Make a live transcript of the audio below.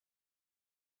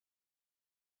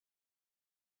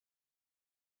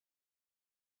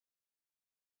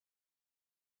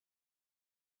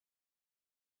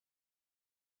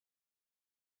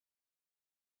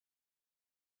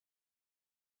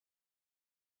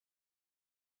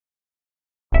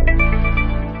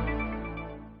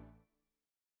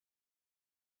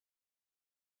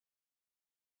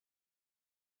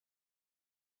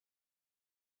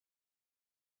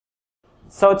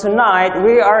So tonight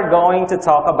we are going to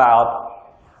talk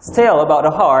still about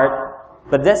the heart,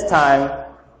 but this time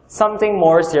something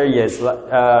more serious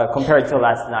compared to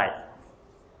last night.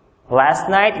 Last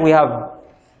night we have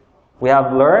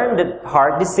learned that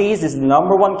heart disease is the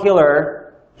 #1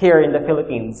 killer here in the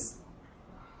Philippines.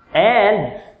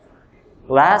 And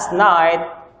last night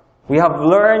we have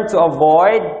learned to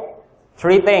avoid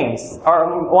 3 things,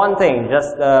 or 1 thing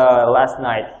just last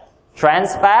night.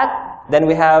 Trans fat, then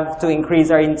we have to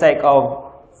increase our intake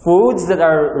of foods that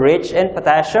are rich in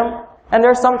potassium, and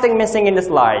there's something missing in the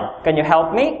slide. Can you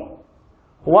help me?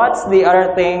 What's the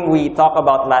other thing we talked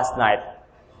about last night?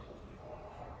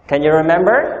 Can you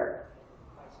remember?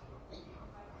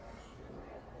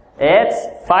 It's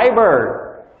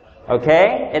fiber.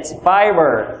 Okay? It's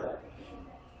fiber.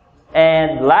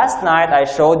 And last night I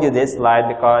showed you this slide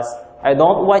because I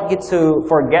don't want you to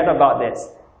forget about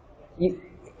this.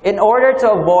 In order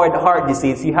to avoid heart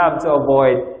disease, you have to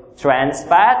avoid trans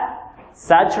fat,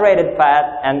 saturated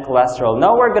fat, and cholesterol.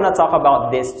 Now we're going to talk about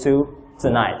these 2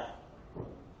 tonight.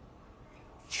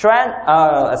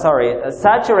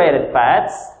 Saturated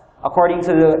fats, according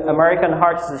to the American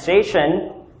Heart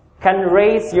Association, can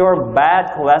raise your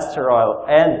bad cholesterol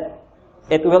and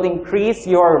it will increase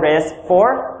your risk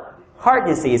for heart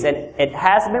disease, and it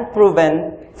has been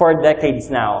proven for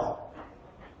decades now.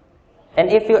 And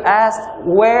if you ask,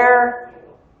 where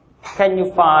can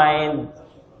you find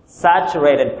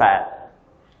saturated fat?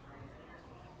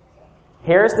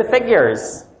 Here's the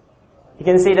figures. You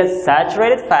can see that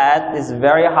saturated fat is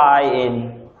very high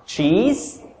in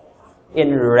cheese,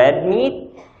 in red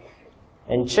meat,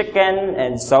 in chicken,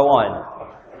 and so on.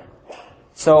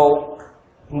 So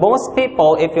most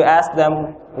people, if you ask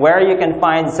them where you can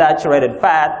find saturated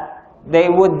fat, they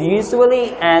would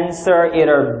usually answer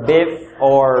either beef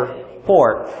or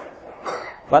pork.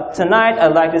 But tonight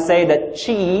I'd like to say that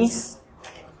cheese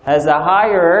has a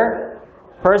higher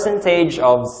percentage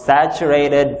of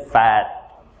saturated fat.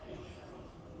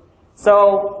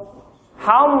 So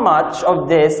how much of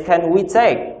this can we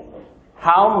take?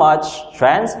 How much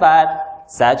trans fat,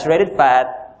 saturated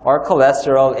fat, or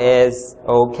cholesterol is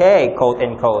okay, quote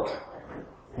unquote?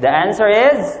 The answer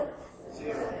is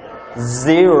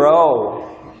 0.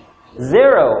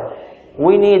 0.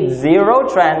 We need 0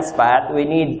 trans fat, we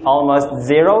need almost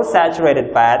 0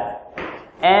 saturated fat,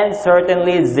 and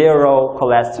certainly 0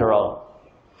 cholesterol.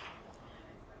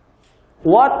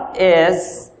 What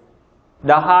is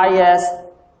the highest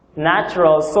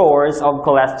natural source of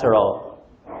cholesterol?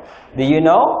 Do you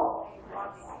know?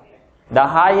 The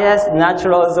highest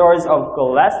natural source of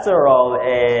cholesterol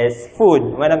is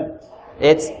food.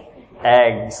 It's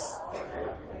eggs.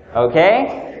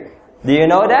 Okay? Do you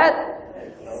know that?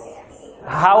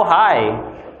 How high?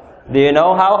 Do you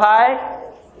know how high?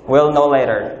 We'll know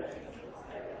later.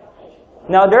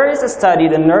 Now there is a study,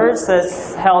 the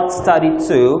Nurses' Health Study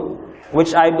 2,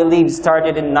 which I believe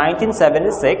started in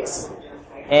 1976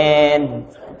 and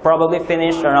probably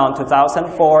finished around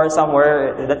 2004,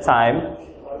 somewhere at that time.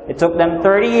 It took them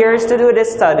 30 years to do this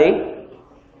study,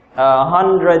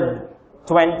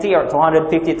 120 or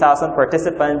 250,000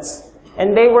 participants,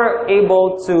 and they were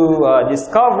able to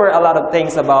discover a lot of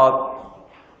things about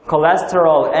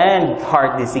cholesterol and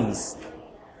heart disease.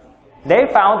 They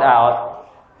found out,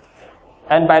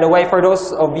 and by the way, for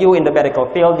those of you in the medical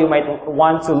field, you might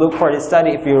want to look for this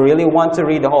study if you really want to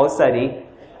read the whole study.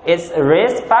 It's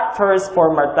risk factors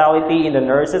for mortality in the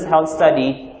Nurses' Health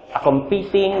Study, a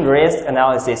competing risk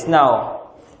analysis.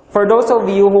 Now, for those of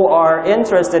you who are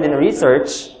interested in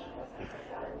research,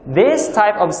 this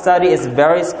type of study is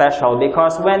very special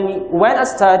because when a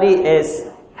study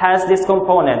has this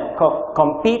component,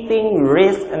 competing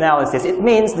risk analysis, it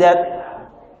means that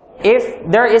if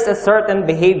there is a certain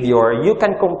behavior, you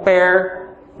can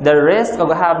compare the risk of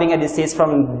having a disease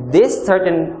from this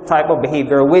certain type of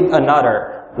behavior with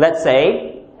another. Let's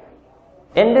say,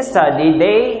 in this study,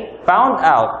 they found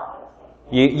out,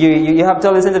 you have to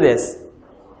listen to this,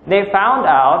 they found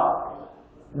out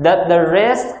that the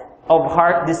risk of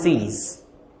heart disease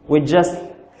with just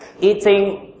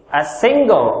eating a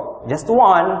single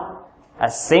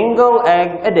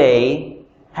egg a day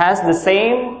has the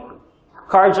same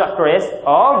cardiac risk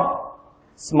of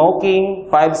smoking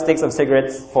 5 sticks of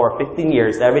cigarettes for 15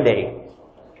 years every day.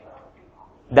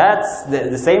 That's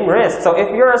the same risk. So if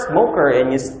you're a smoker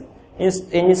and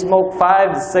you smoke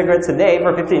 5 cigarettes a day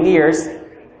for 15 years,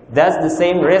 that's the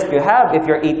same risk you have if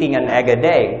you're eating an egg a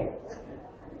day.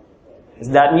 Is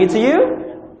that new to you?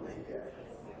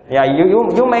 Yeah,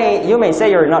 you may say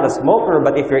you're not a smoker,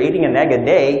 but if you're eating an egg a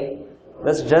day,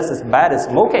 that's just as bad as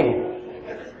smoking.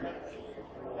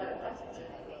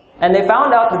 And they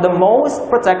found out that the most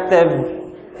protective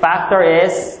factor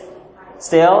is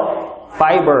still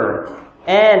fiber.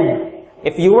 And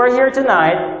if you were here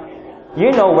tonight,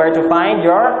 you know where to find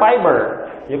your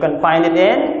fiber. You can find it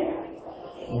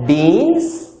in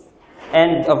beans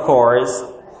and, of course,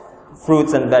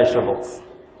 fruits and vegetables.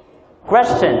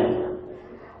 Question: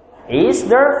 is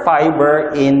there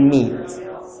fiber in meat?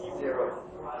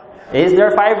 Is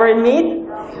there fiber in meat?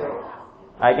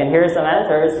 I can hear some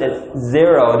answers. It's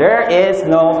 0. There is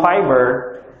no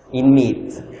fiber in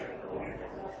meat.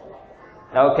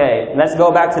 Okay, let's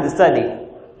go back to the study.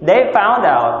 They found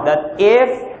out that if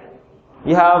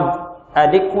you have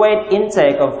adequate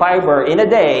intake of fiber in a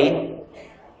day,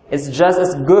 it's just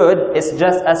as good, it's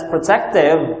just as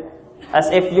protective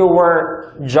as if you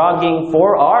were jogging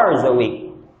 4 hours a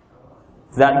week.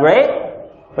 Is that great?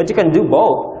 But you can do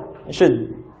both.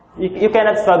 You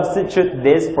cannot substitute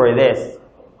this for this.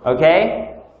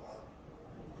 Okay?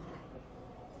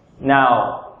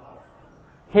 Now,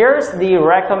 here's the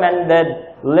recommended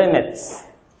limits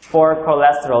for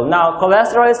cholesterol. Now,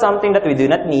 cholesterol is something that we do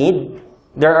not need.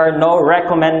 There are no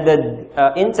recommended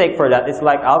intake for that. It's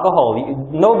like alcohol.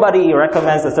 Nobody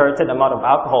recommends a certain amount of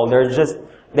alcohol.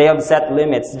 They have set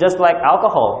limits. Just like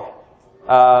alcohol.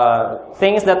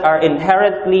 Things that are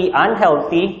inherently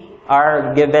unhealthy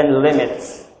are given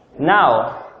limits.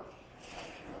 Now,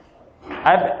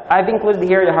 I've included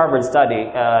here the Harvard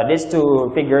study. These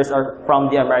 2 figures are from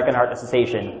the American Heart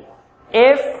Association.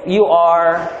 If you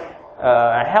are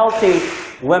a healthy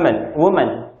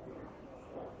woman,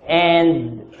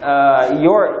 and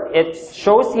it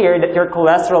shows here that your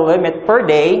cholesterol limit per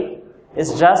day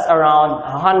is just around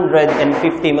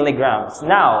 150 milligrams.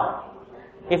 Now,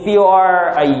 if you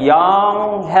are a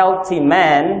young, healthy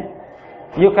man,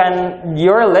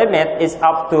 your limit is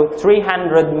up to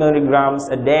 300 milligrams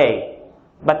a day.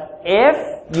 But if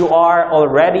you are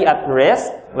already at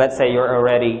risk, let's say you're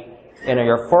already in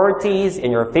your 40s,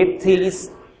 in your 50s,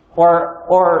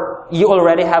 or you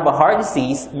already have a heart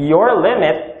disease, your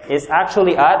limit is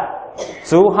actually at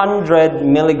 200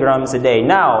 milligrams a day.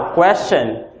 Now,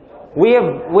 question.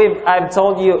 I've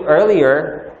told you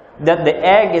earlier that the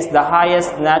egg is the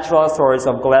highest natural source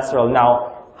of cholesterol.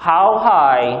 Now, how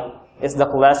high is the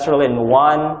cholesterol in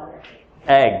one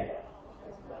egg?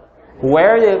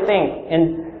 Where do you think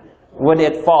would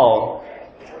it fall?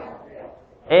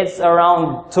 It's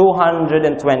around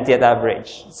 220 at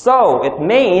average. So it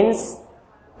means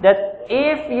that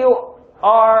if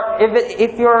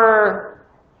you're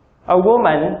a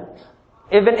woman,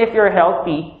 even if you're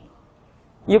healthy,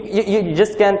 you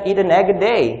just can't eat an egg a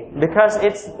day because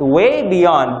it's way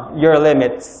beyond your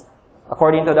limits,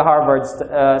 according to the Harvard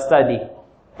study.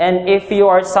 And if you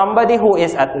are somebody who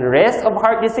is at risk of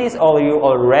heart disease or you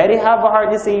already have a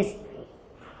heart disease,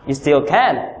 you still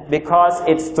can't because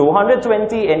it's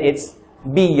 220 and it's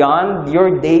beyond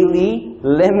your daily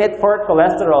limit for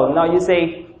cholesterol. Now you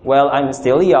say, well, I'm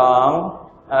still young,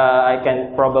 I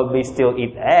can probably still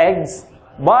eat eggs.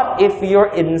 But if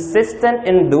you're insistent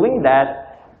in doing that,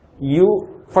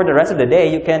 for the rest of the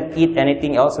day, you can't eat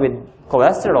anything else with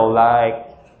cholesterol like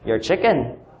your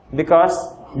chicken. Because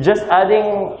just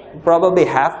adding probably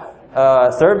half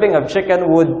serving of chicken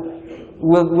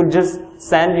would just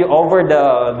send you over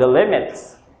the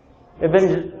limits.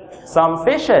 Even some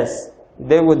fishes,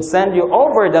 they would send you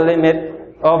over the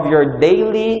limit of your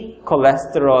daily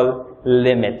cholesterol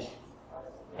limit.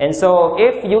 And so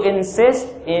if you insist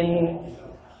in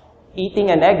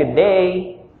eating an egg a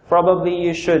day, probably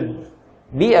you should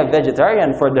be a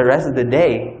vegetarian for the rest of the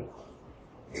day.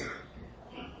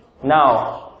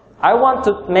 Now, I want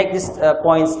to make this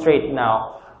point straight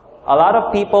now. A lot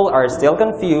of people are still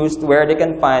confused where they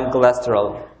can find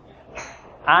cholesterol.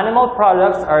 Animal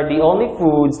products are the only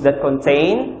foods that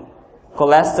contain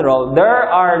cholesterol. There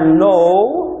are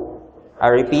no, I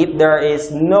repeat, there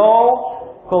is no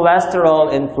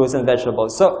cholesterol in fruits and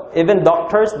vegetables. So even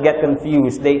doctors get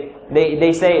confused.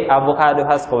 They say avocado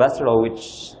has cholesterol,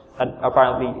 which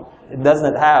apparently it does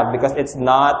not have because it's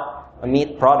not a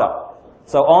meat product.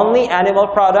 So only animal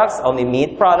products, only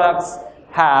meat products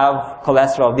have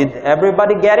cholesterol. Did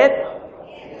everybody get it?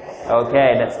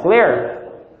 Okay, that's clear.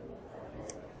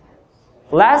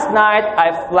 Last night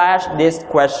I flashed this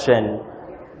question.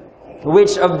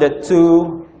 Which of the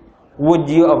two would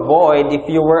you avoid if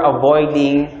you were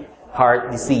avoiding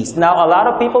heart disease? Now, a lot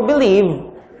of people believe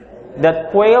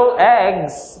that quail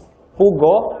eggs,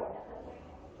 pugo,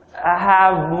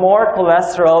 have more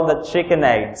cholesterol than chicken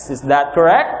eggs. Is that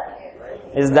correct?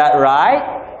 Is that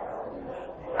right?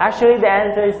 Actually, the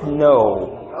answer is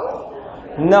no.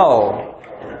 No.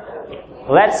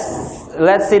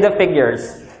 Let's see the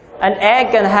figures. An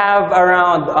egg can have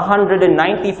around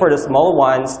 190 for the small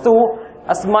ones to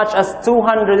as much as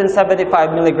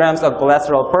 275 milligrams of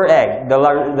cholesterol per egg, the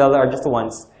largest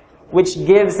ones, which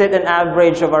gives it an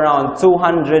average of around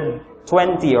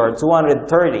 220 or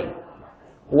 230.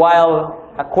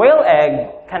 While a quail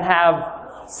egg can have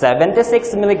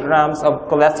 76 milligrams of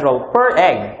cholesterol per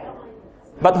egg.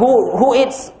 But who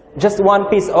eats just one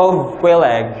piece of quail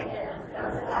egg?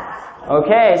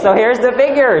 Okay, so here's the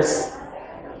figures.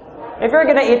 If you're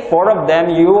gonna eat 4 of them,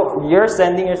 you're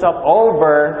sending yourself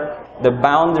over the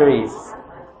boundaries.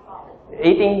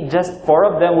 Eating just 4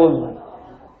 of them will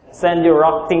send you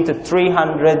rocketing to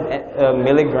 300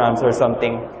 milligrams or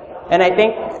something. And I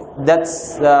think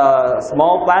that's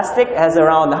small plastic has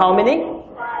around how many?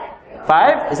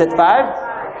 5? Is it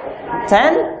 5?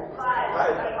 10?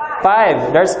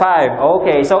 5. There's 5.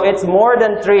 Okay, so it's more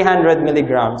than 300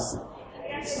 milligrams.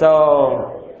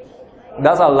 So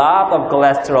that's a lot of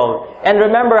cholesterol. And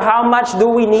remember, how much do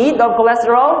we need of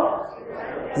cholesterol?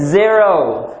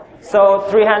 0. So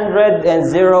 300 and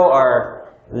 0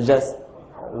 are just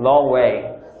a long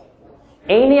way.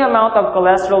 Any amount of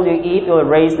cholesterol you eat will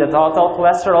raise the total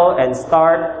cholesterol and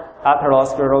start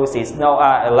atherosclerosis. Now,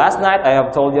 last night I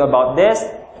have told you about this.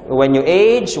 When you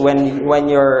age, when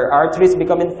your arteries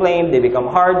become inflamed, they become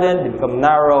hardened, they become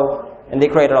narrow, and they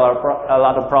create a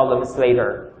lot of problems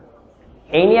later.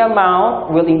 Any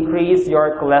amount will increase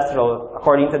your cholesterol,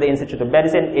 according to the Institute of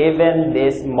Medicine, even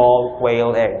this small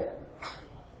quail egg.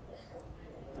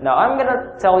 Now, I'm going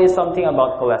to tell you something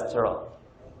about cholesterol.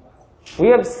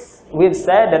 We've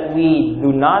said that we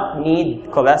do not need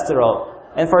cholesterol.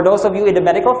 And for those of you in the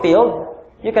medical field,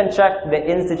 you can check the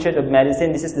Institute of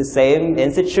Medicine. This is the same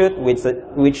institute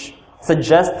which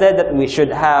suggested that we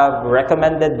should have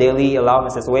recommended daily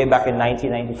allowances way back in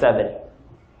 1997.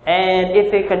 And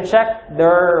if you can check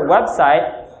their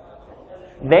website,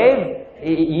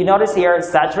 you notice here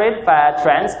saturated fat,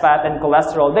 trans fat, and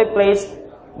cholesterol. They placed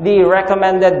the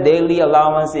recommended daily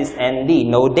allowance is ND,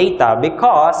 no data,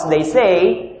 because they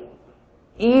say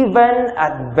even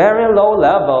at very low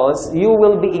levels, you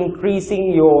will be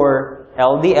increasing your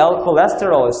LDL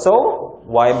cholesterol. So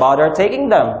why bother taking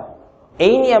them?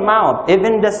 Any amount,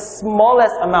 even the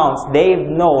smallest amounts, they've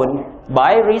known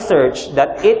by research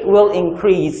that it will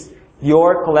increase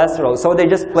your cholesterol. So they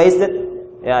just placed it.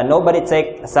 Nobody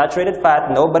take saturated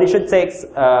fat. Nobody should take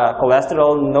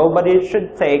cholesterol. Nobody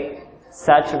should take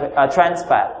trans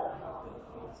fat.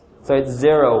 So it's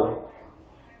 0.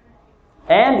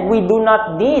 And we do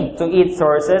not need to eat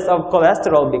sources of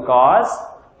cholesterol because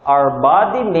our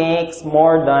body makes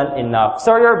more than enough.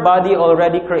 So your body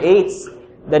already creates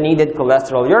the needed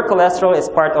cholesterol. Your cholesterol is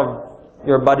part of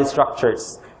your body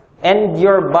structures. And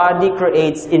your body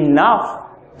creates enough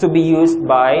to be used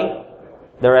by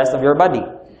the rest of your body.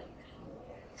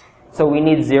 So we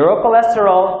need 0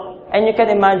 cholesterol, and you can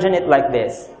imagine it like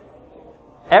this.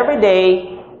 Every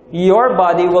day, your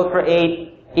body will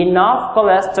create enough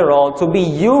cholesterol to be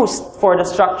used for the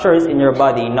structures in your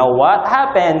body. Now, what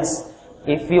happens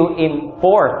if you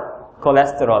import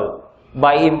cholesterol?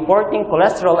 By importing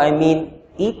cholesterol, I mean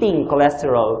eating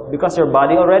cholesterol. Because your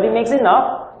body already makes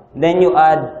enough, then you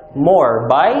add more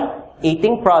by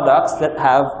eating products that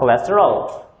have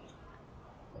cholesterol.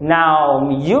 Now,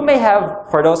 you may have,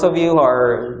 for those of you who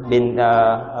are been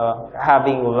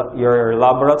having your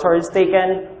laboratories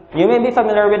taken, you may be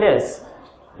familiar with this.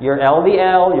 Your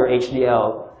LDL, your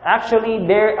HDL. Actually,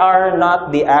 they are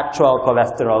not the actual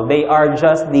cholesterol. They are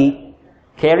just the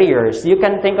carriers. You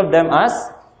can think of them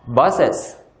as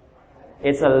buses.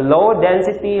 It's a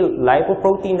low-density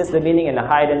lipoprotein, that's the meaning, and a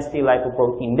high-density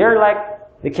lipoprotein. They're like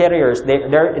the carriers.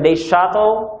 They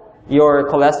shuttle your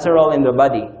cholesterol in the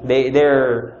body.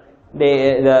 The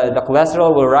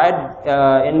cholesterol will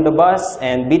ride in the bus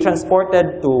and be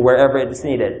transported to wherever it is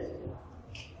needed.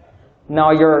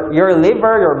 Now, your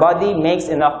liver, your body makes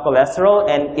enough cholesterol,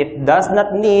 and it does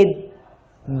not need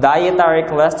dietary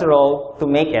cholesterol to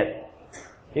make it.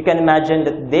 You can imagine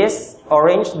that these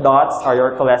orange dots are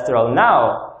your cholesterol.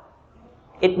 Now,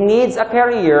 it needs a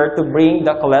carrier to bring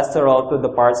the cholesterol to the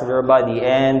parts of your body,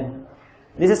 and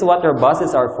this is what your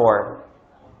buses are for.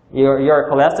 Your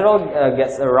cholesterol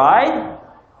gets a ride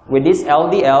with these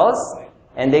LDLs,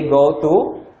 and they go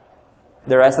to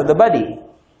the rest of the body.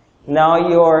 Now,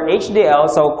 your HDL,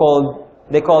 so-called,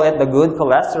 they call it the good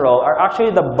cholesterol, are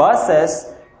actually the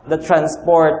buses that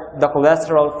transport the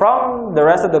cholesterol from the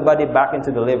rest of the body back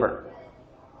into the liver.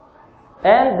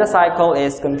 And the cycle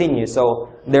is continuous. So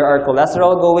there are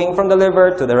cholesterol going from the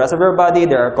liver to the rest of your body.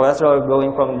 There are cholesterol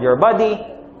going from your body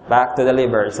back to the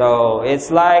liver. So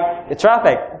it's like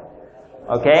traffic.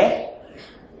 Okay?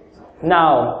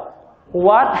 Now,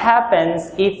 what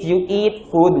happens if you eat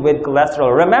food with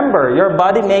cholesterol? Remember, your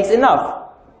body makes enough.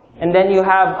 And then you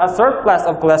have a surplus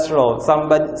of cholesterol,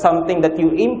 something that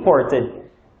you imported.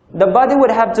 The body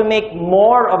would have to make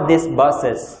more of these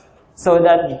buses so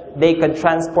that they could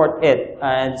transport it.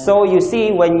 And so you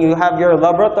see, when you have your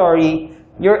laboratory,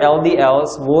 your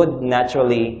LDLs would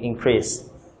naturally increase.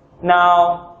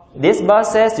 Now, these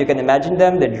buses, you can imagine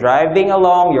them, they're driving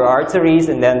along your arteries,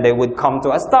 and then they would come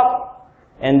to a stop.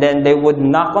 And then they would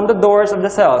knock on the doors of the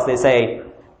cells. They say,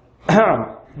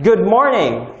 "Good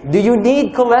morning, do you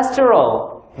need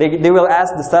cholesterol?" They will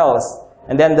ask the cells.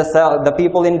 And then the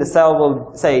people in the cell will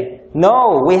say,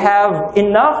 "No, we have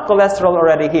enough cholesterol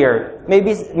already here.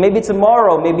 Maybe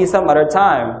tomorrow, maybe some other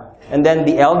time." And then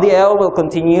the LDL will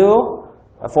continue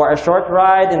for a short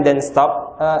ride, and then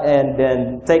stop, and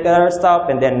then take another stop,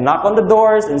 and then knock on the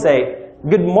doors and say,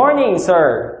 "Good morning,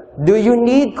 sir. Do you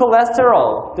need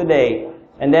cholesterol today?"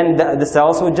 And then the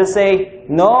cells would just say,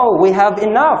 "No, we have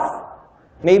enough.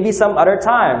 Maybe some other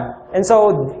time." And so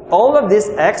all of this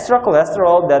extra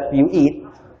cholesterol that you eat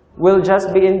will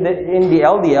just be in the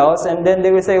LDLs, and then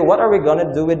they will say, "What are we going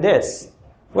to do with this?"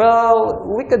 Well,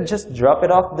 we could just drop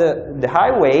it off the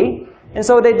highway. And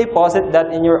so they deposit that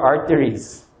in your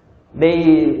arteries.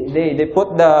 They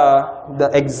put the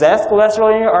excess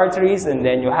cholesterol in your arteries, and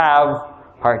then you have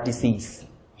heart disease.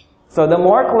 So the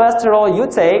more cholesterol you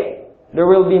take, there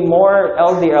will be more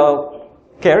LDL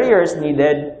carriers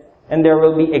needed, and there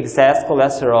will be excess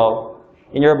cholesterol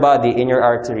in your body, in your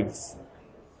arteries.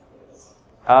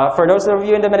 For those of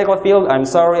you in the medical field, I'm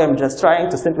sorry, I'm just trying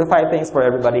to simplify things for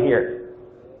everybody here.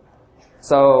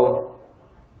 So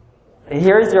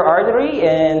here's your artery,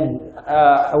 and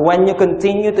when you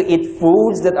continue to eat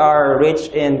foods that are rich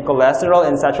in cholesterol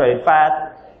and saturated fat,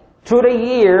 through the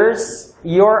years,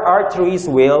 your arteries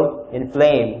will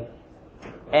inflame.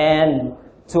 And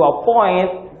to a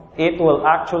point, it will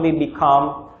actually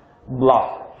become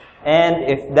blocked. And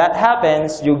if that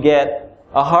happens, you get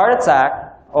a heart attack,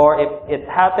 or if it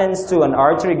happens to an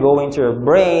artery going to your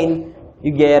brain,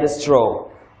 you get a stroke.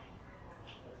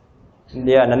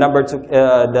 Yeah,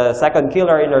 the second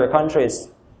killer in our country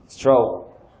is stroke.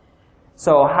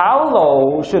 So how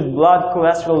low should blood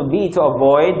cholesterol be to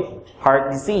avoid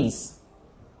heart disease?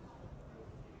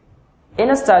 In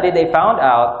a study, they found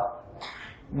out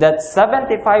that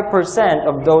 75%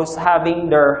 of those having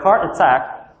their heart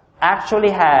attack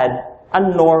actually had a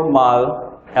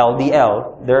normal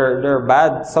LDL. Their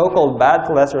bad, so-called bad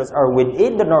cholesterols are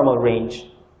within the normal range.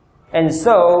 And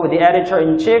so, the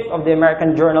editor-in-chief of the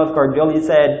American Journal of Cardiology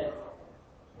said,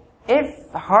 if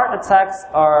heart attacks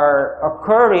are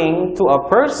occurring to a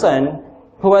person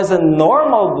who has a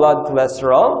normal blood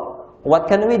cholesterol, what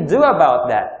can we do about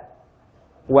that?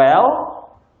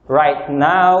 Well, right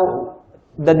now,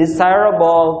 the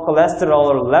desirable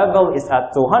cholesterol level is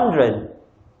at 200.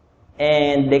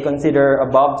 And they consider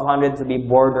above 200 to be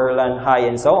borderline high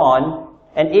and so on.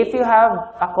 And if you have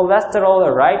a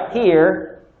cholesterol right here,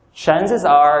 chances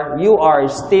are you are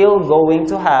still going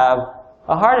to have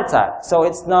a heart attack. So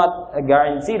it's not a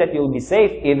guarantee that you'll be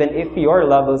safe, even if your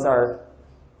levels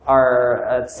are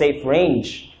at safe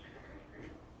range.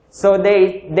 So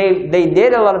they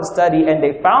did a lot of study, and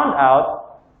they found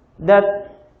out that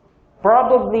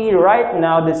probably right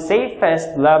now the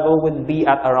safest level would be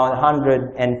at around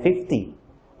 150.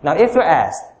 Now if you're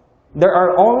asked, there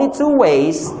are only two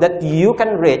ways that you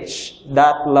can reach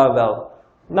that level.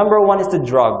 Number one is the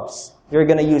drugs. You're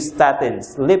going to use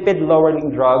statins,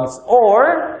 lipid-lowering drugs,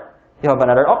 or you have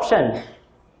another option,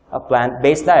 a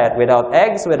plant-based diet without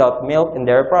eggs, without milk, and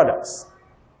dairy products.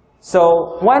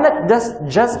 So why not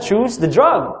just choose the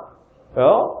drug?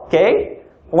 Well, okay,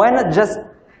 why not just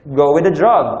go with the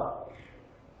drug?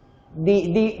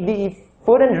 The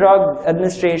Food and Drug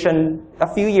Administration a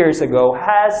few years ago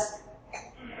has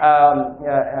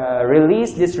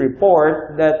released this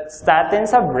report that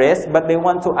statins have risk, but they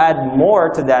want to add more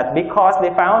to that because they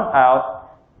found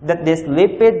out that these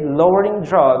lipid-lowering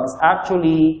drugs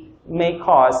actually may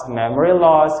cause memory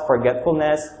loss,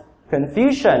 forgetfulness,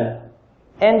 confusion.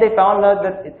 And they found out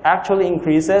that it actually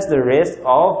increases the risk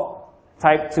of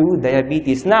type 2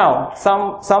 diabetes. Now,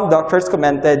 some doctors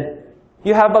commented,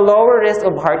 you have a lower risk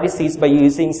of heart disease by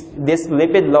using these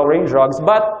lipid-lowering drugs,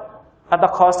 but at the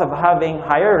cost of having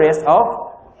higher risk of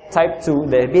type 2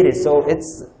 diabetes. So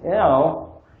it's,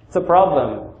 it's a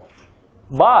problem.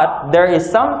 But there is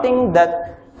something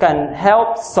that can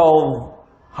help solve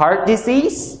heart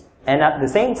disease and at the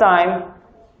same time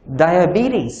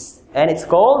diabetes. And it's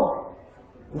called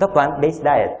the plant-based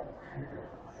diet.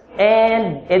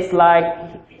 And it's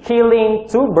like killing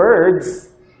two birds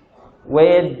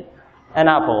with an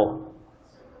apple.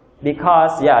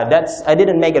 Because, yeah, I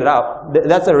didn't make it up.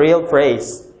 That's a real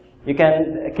phrase.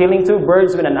 Killing two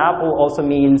birds with an apple also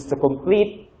means to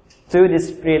complete two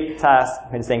discrete tasks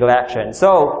in single action.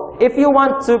 So, if you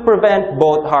want to prevent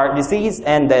both heart disease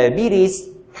and diabetes,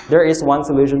 there is one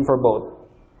solution for both.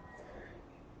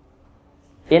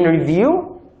 In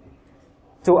review,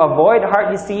 to avoid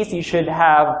heart disease, you should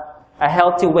have a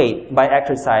healthy weight by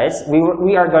exercise.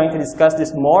 We are going to discuss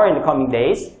this more in the coming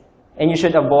days. And you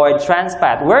should avoid trans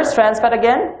fat. Where's trans fat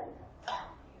again?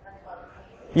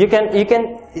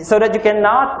 So that you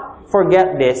cannot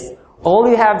forget this, all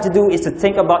you have to do is to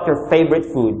think about your favorite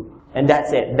food. And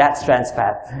that's it. That's trans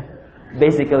fat.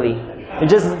 Basically. You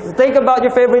just think about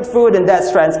your favorite food and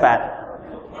that's trans fat.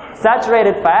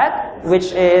 Saturated fat,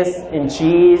 which is in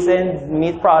cheese and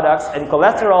meat products, and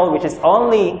cholesterol, which is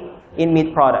only in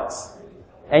meat products.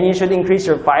 And you should increase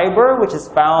your fiber, which is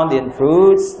found in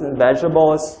fruits and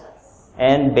vegetables.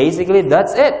 And basically,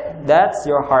 that's it. That's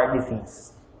your heart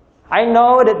disease. I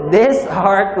know that this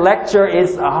heart lecture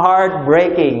is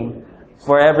heartbreaking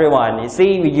for everyone. You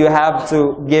see, you have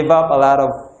to give up a lot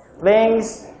of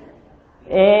things.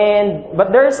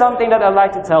 But there is something that I'd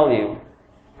like to tell you.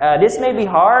 This may be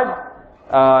hard.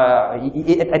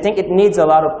 I think it needs a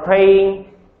lot of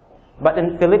praying. But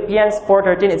in Philippians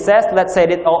 4:13 it says, let's say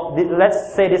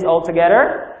this all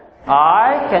together.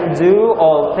 I can do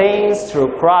all things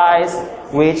through Christ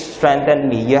which strengthened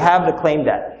me. You have to claim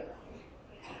that.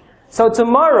 So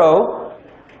tomorrow,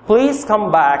 please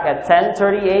come back at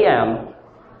 10:30 a.m.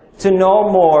 to know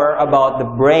more about the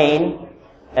brain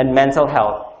and mental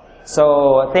health.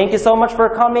 So thank you so much for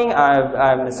coming.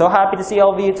 I'm so happy to see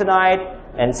all of you tonight,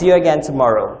 and see you again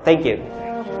tomorrow. Thank you.